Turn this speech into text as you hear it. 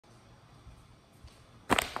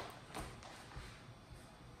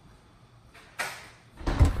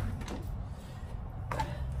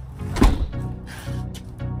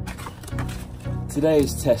Today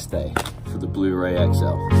is test day for the Blu-ray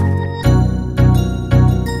XL.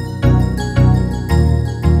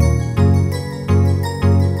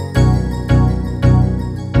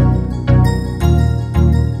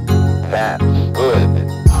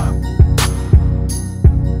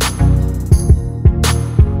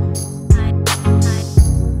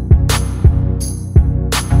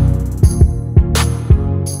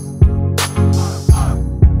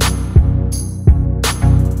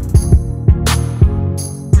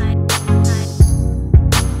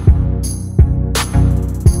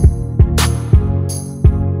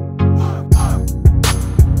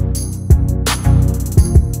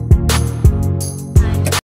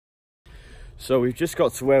 So we've just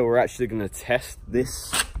got to where we're actually going to test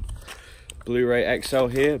this Blu-ray XL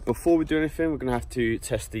here. Before we do anything, we're going to have to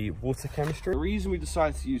test the water chemistry. The reason we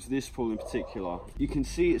decided to use this pool in particular, you can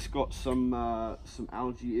see it's got some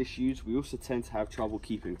algae issues. We also tend to have trouble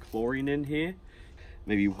keeping chlorine in here.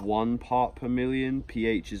 Maybe 1 part per million.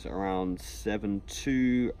 pH is around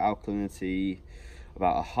 7.2, alkalinity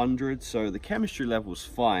about 100, so the chemistry level's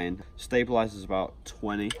fine. Stabilizers about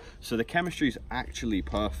 20, so the chemistry is actually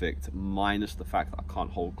perfect, minus the fact that I can't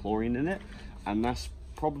hold chlorine in it, and that's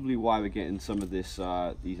probably why we're getting some of this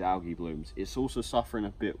these algae blooms. It's also suffering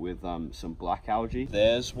a bit with some black algae.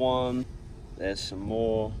 There's one, there's some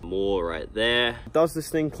more right there. Does this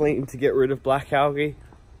thing claim to get rid of black algae?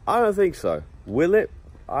 I don't think so. Will it?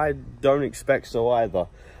 I don't expect so either,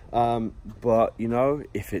 but you know,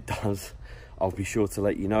 if it does, I'll be sure to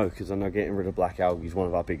let you know, because I know getting rid of black algae is one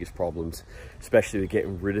of our biggest problems, especially with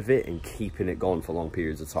getting rid of it and keeping it gone for long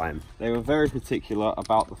periods of time. They were very particular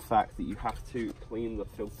about the fact that you have to clean the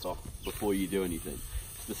filter before you do anything.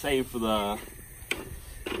 It's the same for the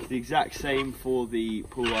exact same for the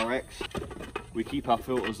Pool RX. We keep our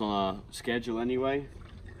filters on a schedule anyway.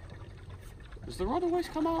 Does the rod always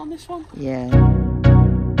come out on this one? Yeah.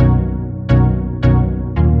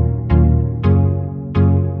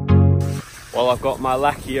 While I've got my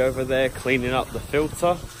lackey over there cleaning up the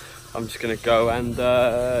filter, I'm just going to go and,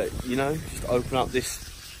 you know, just open up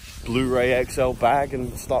this Blu-ray XL bag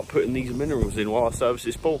and start putting these minerals in while I service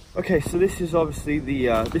this pool. Okay, so this is obviously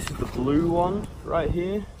the blue one right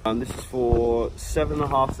here. This is for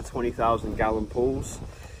 7.5 to 20,000 gallon pools.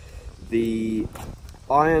 The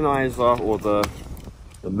ionizer, or the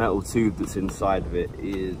metal tube that's inside of it,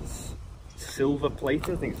 is silver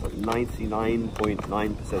plated. I think it's like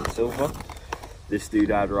 99.9% silver. This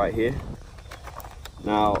doodad right here.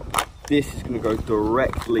 Now this is going to go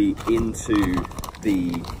directly into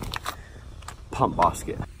the pump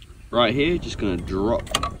basket right here. Just going to drop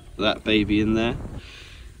that baby in there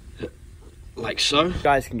like so. You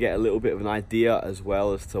guys can get a little bit of an idea as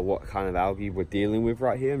well as to what kind of algae we're dealing with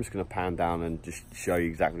right here. I'm just going to pan down and just show you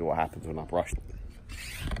exactly what happens when I brush it.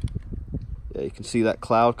 Yeah, you can see that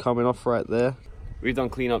cloud coming off right there. We've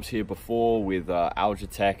done cleanups here before with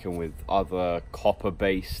Algatech and with other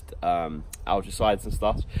copper-based algicides and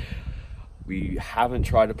stuff. We haven't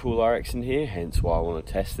tried a Pool RX in here, hence why I want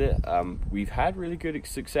to test it. We've had really good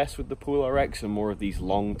success with the Pool RX and more of these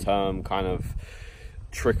long-term kind of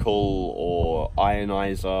trickle or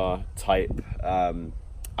ionizer type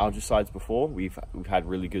algicides before. We've had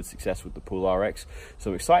really good success with the Pool RX,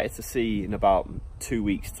 so I'm excited to see in about 2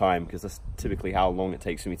 weeks time, because that's typically how long it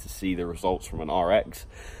takes for me to see the results from an RX.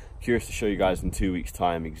 Curious to show you guys in 2 weeks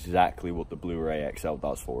time exactly what the Blu-ray XL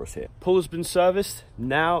does for us here. Pool has been serviced.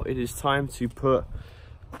 Now it is time to put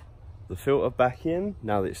the filter back in,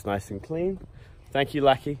 now that it's nice and clean. Thank you,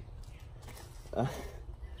 lackey.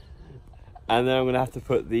 And then I'm going to have to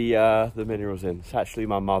put the minerals in. It's actually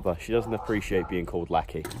my mother. She doesn't appreciate being called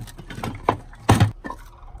lackey.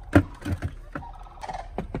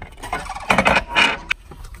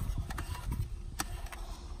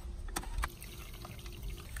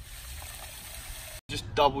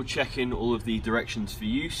 Just double checking all of the directions for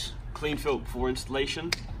use. Clean filter before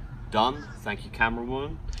installation. Done. Thank you,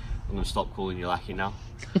 camerawoman. I'm going to stop calling you lackey now.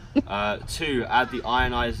 2, add the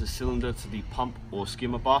ionizer cylinder to the pump or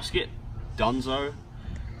skimmer basket. Donezo.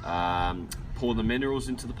 Pour the minerals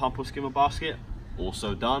into the pump or skimmer basket,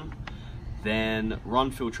 also done. Then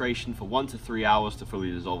run filtration for 1 to 3 hours to fully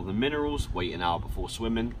dissolve the minerals. Wait an hour before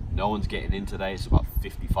swimming. No one's getting in today, it's about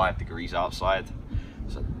 55 degrees outside,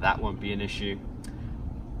 so that won't be an issue.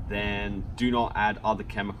 Then do not add other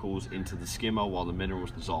chemicals into the skimmer while the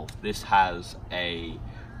minerals dissolve. This has a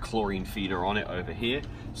chlorine feeder on it over here,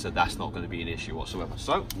 so that's not going to be an issue whatsoever.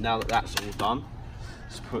 So now that that's all done,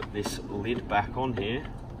 let's put this lid back on here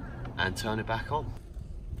and turn it back on.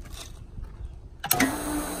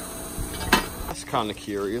 That's kind of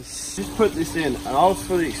curious. Just put this in, and I was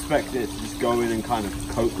fully expecting it to just go in and kind of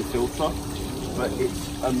coat the filter. but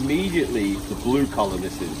it's immediately, the blue colour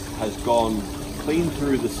has gone clean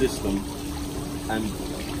through the system and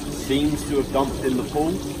seems to have dumped in the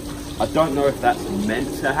pool. I don't know if that's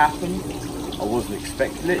meant to happen. I wasn't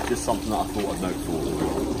expecting it, just something that I thought I'd note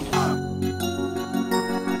for.